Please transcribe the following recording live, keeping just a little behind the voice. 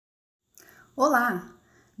Olá!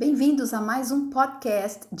 Bem-vindos a mais um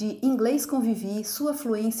podcast de Inglês com Vivi, sua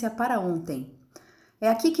fluência para ontem. É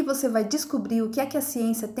aqui que você vai descobrir o que é que a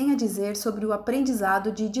ciência tem a dizer sobre o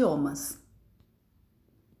aprendizado de idiomas.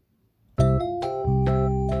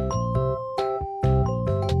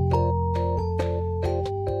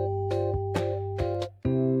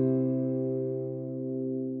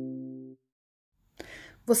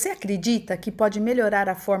 Você acredita que pode melhorar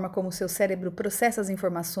a forma como o seu cérebro processa as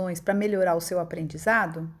informações para melhorar o seu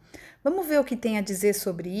aprendizado? Vamos ver o que tem a dizer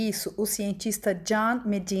sobre isso o cientista John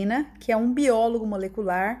Medina, que é um biólogo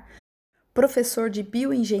molecular, professor de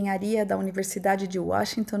bioengenharia da Universidade de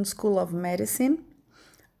Washington School of Medicine,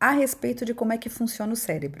 a respeito de como é que funciona o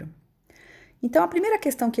cérebro. Então, a primeira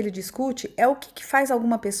questão que ele discute é o que faz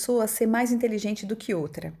alguma pessoa ser mais inteligente do que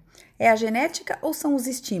outra. É a genética ou são os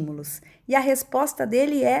estímulos? E a resposta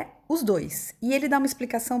dele é os dois. E ele dá uma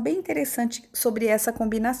explicação bem interessante sobre essa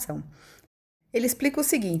combinação. Ele explica o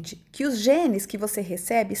seguinte, que os genes que você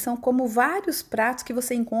recebe são como vários pratos que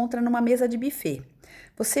você encontra numa mesa de buffet.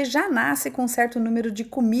 Você já nasce com um certo número de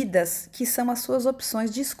comidas que são as suas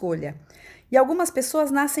opções de escolha. E algumas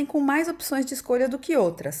pessoas nascem com mais opções de escolha do que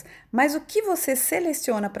outras, mas o que você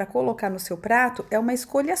seleciona para colocar no seu prato é uma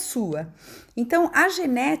escolha sua. Então, a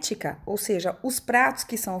genética, ou seja, os pratos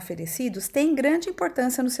que são oferecidos, tem grande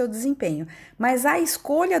importância no seu desempenho, mas a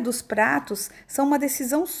escolha dos pratos são uma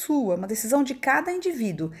decisão sua, uma decisão de cada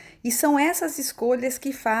indivíduo, e são essas escolhas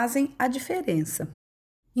que fazem a diferença.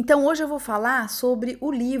 Então, hoje eu vou falar sobre o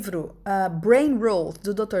livro Brain Rules,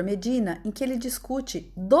 do Dr. Medina, em que ele discute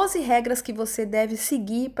 12 regras que você deve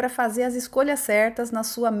seguir para fazer as escolhas certas na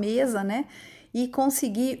sua mesa, né? E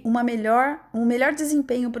conseguir um melhor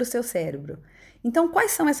desempenho para o seu cérebro. Então,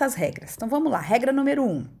 quais são essas regras? Então, vamos lá. Regra número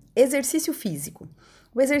 1, exercício físico.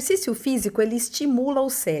 O exercício físico, ele estimula o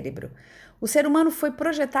cérebro. O ser humano foi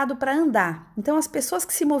projetado para andar, então as pessoas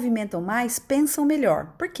que se movimentam mais pensam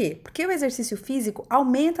melhor. Por quê? Porque o exercício físico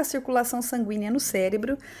aumenta a circulação sanguínea no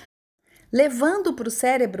cérebro, levando para o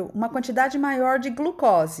cérebro uma quantidade maior de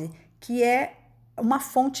glucose, que é uma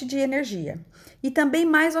fonte de energia, e também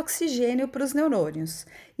mais oxigênio para os neurônios.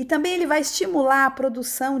 E também ele vai estimular a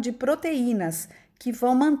produção de proteínas, que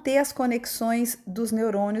vão manter as conexões dos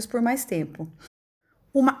neurônios por mais tempo.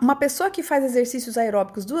 Uma pessoa que faz exercícios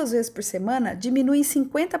aeróbicos 2 vezes por semana diminui em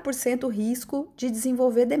 50% o risco de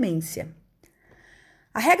desenvolver demência.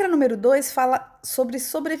 A regra número 2 fala sobre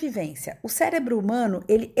sobrevivência. O cérebro humano,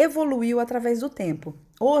 ele evoluiu através do tempo.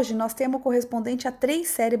 Hoje, nós temos o correspondente a 3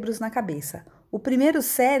 cérebros na cabeça. O primeiro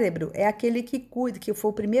cérebro é aquele que cuida, que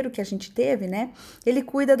foi o primeiro que a gente teve, né? Ele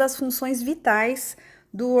cuida das funções vitais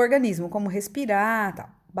do organismo, como respirar, tal,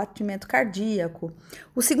 batimento cardíaco.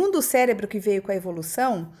 O segundo cérebro que veio com a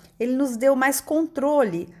evolução, ele nos deu mais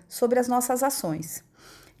controle sobre as nossas ações.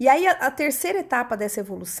 E aí a terceira etapa dessa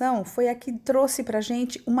evolução foi a que trouxe para a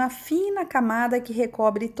gente uma fina camada que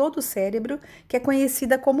recobre todo o cérebro, que é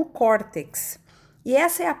conhecida como córtex. E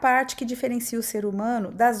essa é a parte que diferencia o ser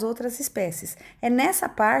humano das outras espécies. É nessa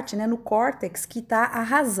parte, né, no córtex, que está a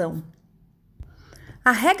razão.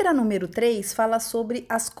 A regra número 3 fala sobre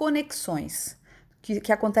as conexões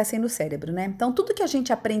que acontecem no cérebro, né? Então, tudo que a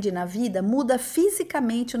gente aprende na vida muda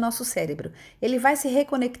fisicamente o nosso cérebro. Ele vai se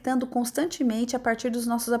reconectando constantemente a partir dos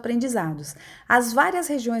nossos aprendizados. As várias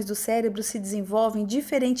regiões do cérebro se desenvolvem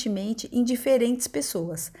diferentemente em diferentes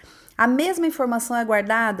pessoas. A mesma informação é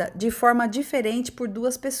guardada de forma diferente por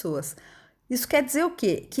 2 pessoas. Isso quer dizer o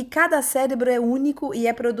quê? Que cada cérebro é único e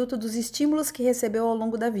é produto dos estímulos que recebeu ao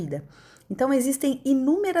longo da vida. Então, existem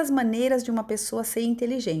inúmeras maneiras de uma pessoa ser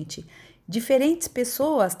inteligente. Diferentes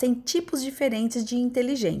pessoas têm tipos diferentes de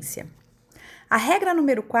inteligência. A regra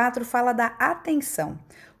número 4 fala da atenção.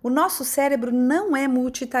 O nosso cérebro não é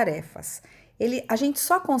multitarefas. A gente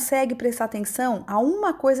só consegue prestar atenção a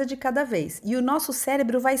uma coisa de cada vez. E o nosso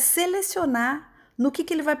cérebro vai selecionar no que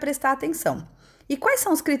ele vai prestar atenção. E quais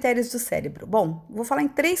são os critérios do cérebro? Bom, vou falar em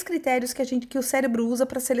 3 critérios que o cérebro usa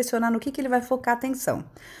para selecionar no que ele vai focar atenção.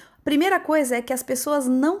 A primeira coisa é que as pessoas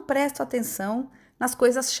não prestam atenção nas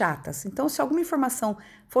coisas chatas. Então, se alguma informação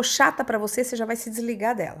for chata para você, você já vai se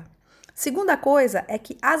desligar dela. Segunda coisa é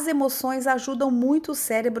que as emoções ajudam muito o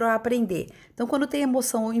cérebro a aprender. Então, quando tem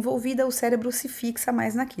emoção envolvida, o cérebro se fixa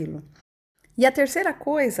mais naquilo. E a terceira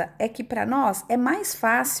coisa é que para nós é mais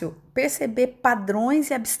fácil perceber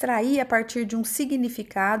padrões e abstrair a partir de um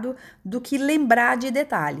significado do que lembrar de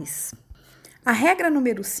detalhes. A regra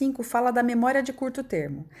número 5 fala da memória de curto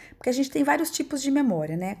termo, porque a gente tem vários tipos de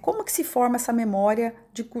memória, né? Como que se forma essa memória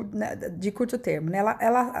de curto termo? Né?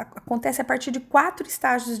 Ela acontece a partir de 4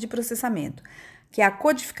 estágios de processamento, que é a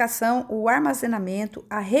codificação, o armazenamento,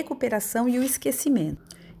 a recuperação e o esquecimento.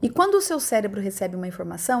 E quando o seu cérebro recebe uma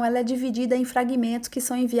informação, ela é dividida em fragmentos que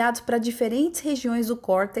são enviados para diferentes regiões do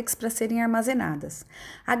córtex para serem armazenadas.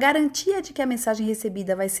 A garantia de que a mensagem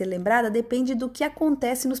recebida vai ser lembrada depende do que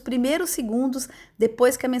acontece nos primeiros segundos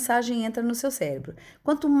depois que a mensagem entra no seu cérebro.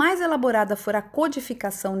 Quanto mais elaborada for a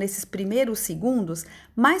codificação nesses primeiros segundos,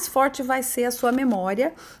 mais forte vai ser a sua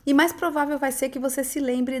memória e mais provável vai ser que você se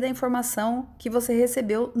lembre da informação que você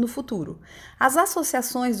recebeu no futuro. As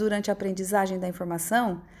associações durante a aprendizagem da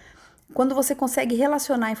informação, quando você consegue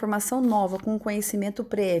relacionar a informação nova com o conhecimento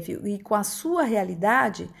prévio e com a sua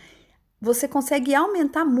realidade, você consegue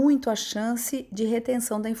aumentar muito a chance de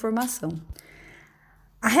retenção da informação.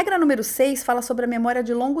 A regra número 6 fala sobre a memória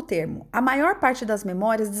de longo termo. A maior parte das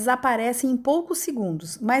memórias desaparece em poucos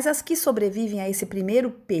segundos, mas as que sobrevivem a esse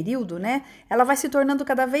primeiro período, ela vai se tornando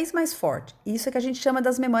cada vez mais forte. Isso é que a gente chama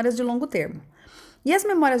das memórias de longo termo. E as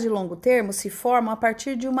memórias de longo termo se formam a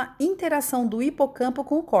partir de uma interação do hipocampo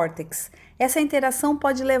com o córtex. Essa interação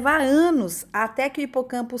pode levar anos até que o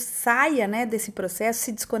hipocampo saia desse processo,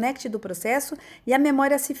 se desconecte do processo e a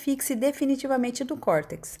memória se fixe definitivamente do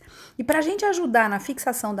córtex. E para a gente ajudar na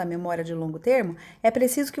fixação da memória de longo termo, é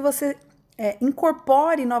preciso que você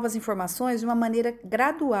incorpore novas informações de uma maneira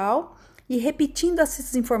gradual e repetindo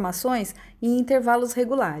essas informações em intervalos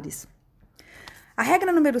regulares. A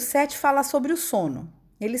regra número 7 fala sobre o sono.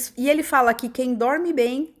 Ele fala que quem dorme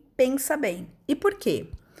bem, pensa bem. E por quê?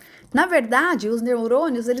 Na verdade, os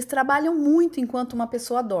neurônios eles trabalham muito enquanto uma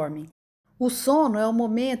pessoa dorme. O sono é o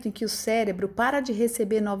momento em que o cérebro para de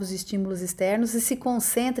receber novos estímulos externos e se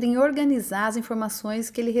concentra em organizar as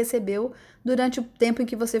informações que ele recebeu durante o tempo em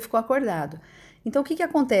que você ficou acordado. Então, o que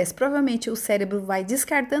acontece? Provavelmente o cérebro vai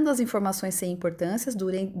descartando as informações sem importância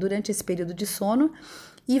durante esse período de sono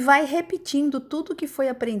e vai repetindo tudo que foi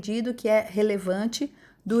aprendido, que é relevante,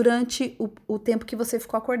 durante o tempo que você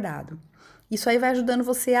ficou acordado. Isso aí vai ajudando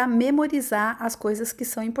você a memorizar as coisas que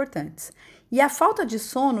são importantes. E a falta de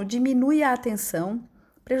sono diminui a atenção,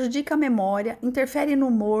 prejudica a memória, interfere no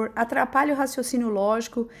humor, atrapalha o raciocínio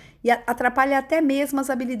lógico e atrapalha até mesmo as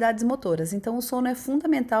habilidades motoras. Então, o sono é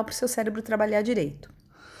fundamental para o seu cérebro trabalhar direito.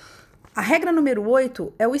 A regra número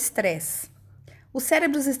 8 é o estresse. Os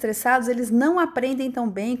cérebros estressados, eles não aprendem tão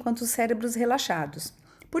bem quanto os cérebros relaxados.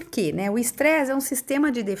 Por quê? O estresse é um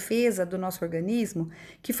sistema de defesa do nosso organismo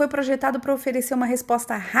que foi projetado para oferecer uma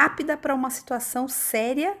resposta rápida para uma situação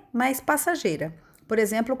séria, mas passageira. Por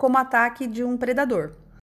exemplo, como o ataque de um predador.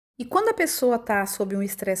 E quando a pessoa está sob um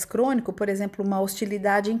estresse crônico, por exemplo, uma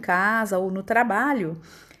hostilidade em casa ou no trabalho,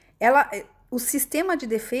 o sistema de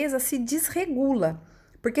defesa se desregula.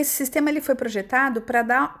 Porque esse sistema ele foi projetado para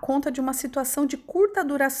dar conta de uma situação de curta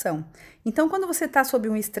duração. Então, quando você está sob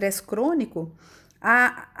um estresse crônico,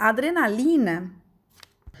 a adrenalina,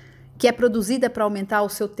 que é produzida para aumentar o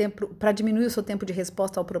seu tempo, para diminuir o seu tempo de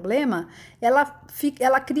resposta ao problema,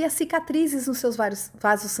 ela cria cicatrizes nos seus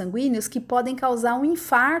vasos sanguíneos que podem causar um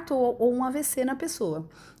infarto ou um AVC na pessoa.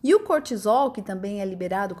 E o cortisol, que também é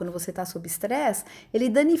liberado quando você está sob estresse, ele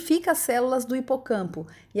danifica as células do hipocampo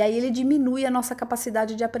e aí ele diminui a nossa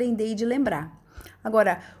capacidade de aprender e de lembrar.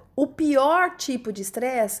 Agora, o pior tipo de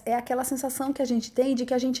estresse é aquela sensação que a gente tem de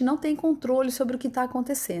que a gente não tem controle sobre o que está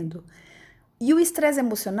acontecendo. E o estresse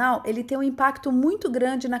emocional, ele tem um impacto muito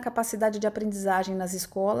grande na capacidade de aprendizagem nas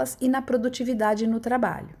escolas e na produtividade no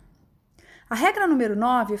trabalho. A regra número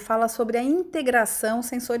 9 fala sobre a integração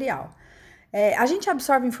sensorial. A gente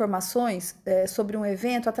absorve informações sobre um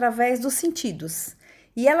evento através dos sentidos.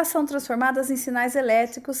 E elas são transformadas em sinais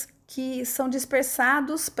elétricos que são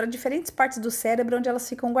dispersados para diferentes partes do cérebro onde elas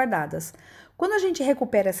ficam guardadas. Quando a gente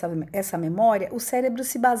recupera essa memória, o cérebro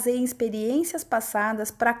se baseia em experiências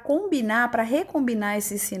passadas para recombinar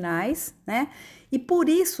esses sinais, E por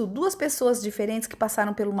isso, duas pessoas diferentes que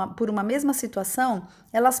passaram por uma mesma situação,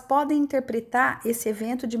 elas podem interpretar esse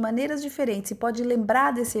evento de maneiras diferentes e podem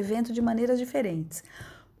lembrar desse evento de maneiras diferentes.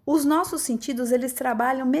 Os nossos sentidos, eles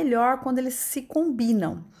trabalham melhor quando eles se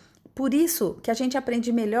combinam. Por isso que a gente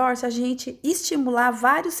aprende melhor se a gente estimular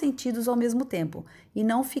vários sentidos ao mesmo tempo e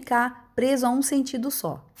não ficar preso a um sentido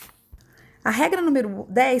só. A regra número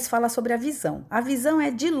 10 fala sobre a visão. A visão é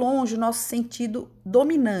de longe o nosso sentido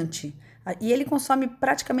dominante e ele consome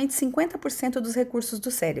praticamente 50% dos recursos do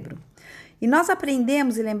cérebro. E nós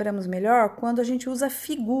aprendemos e lembramos melhor quando a gente usa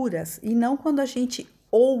figuras e não quando a gente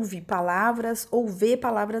ouve palavras ou vê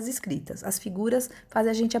palavras escritas. As figuras fazem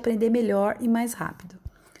a gente aprender melhor e mais rápido.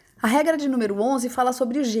 A regra de número 11 fala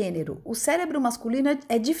sobre o gênero. O cérebro masculino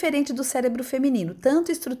é diferente do cérebro feminino,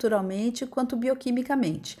 tanto estruturalmente quanto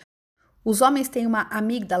bioquimicamente. Os homens têm uma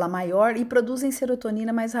amígdala maior e produzem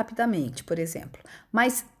serotonina mais rapidamente, por exemplo.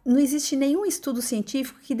 Mas não existe nenhum estudo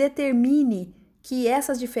científico que determine que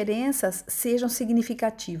essas diferenças sejam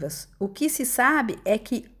significativas. O que se sabe é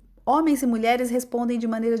que homens e mulheres respondem de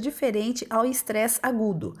maneira diferente ao estresse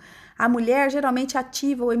agudo. A mulher geralmente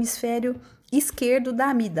ativa o hemisfério esquerdo da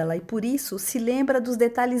amígdala e por isso se lembra dos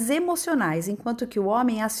detalhes emocionais, enquanto que o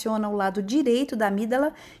homem aciona o lado direito da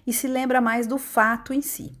amígdala e se lembra mais do fato em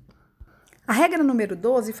si. A regra número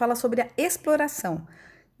 12 fala sobre a exploração.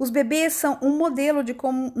 Os bebês são um modelo de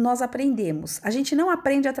como nós aprendemos. A gente não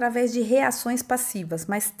aprende através de reações passivas,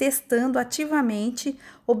 mas testando ativamente,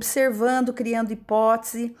 observando, criando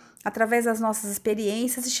hipótese, através das nossas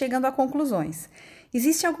experiências e chegando a conclusões.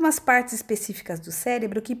 Existem algumas partes específicas do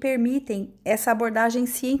cérebro que permitem essa abordagem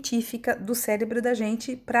científica do cérebro da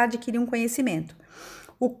gente para adquirir um conhecimento.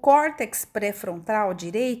 O córtex pré-frontal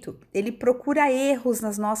direito, ele procura erros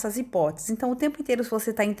nas nossas hipóteses. Então, o tempo inteiro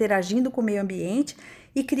você está interagindo com o meio ambiente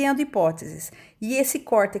e criando hipóteses. E esse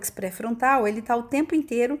córtex pré-frontal, ele está o tempo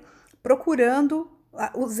inteiro procurando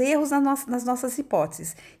os erros nas nossas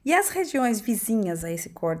hipóteses. E as regiões vizinhas a esse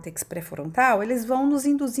córtex pré-frontal, eles vão nos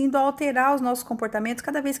induzindo a alterar os nossos comportamentos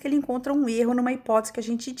cada vez que ele encontra um erro numa hipótese que a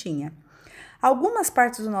gente tinha. Algumas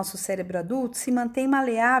partes do nosso cérebro adulto se mantêm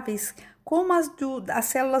maleáveis como as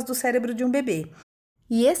células do cérebro de um bebê.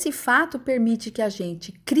 E esse fato permite que a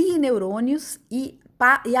gente crie neurônios e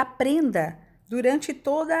aprenda durante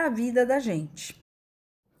toda a vida da gente.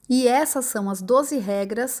 E essas são as 12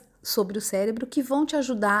 regras sobre o cérebro que vão te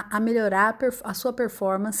ajudar a melhorar a sua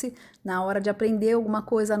performance na hora de aprender alguma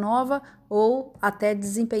coisa nova ou até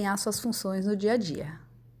desempenhar suas funções no dia a dia.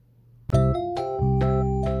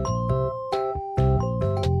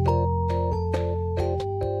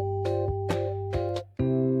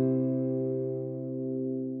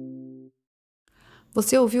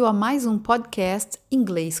 Você ouviu a mais um podcast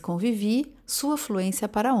Inglês com Vivi, sua fluência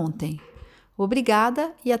para ontem.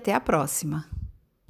 Obrigada e até a próxima!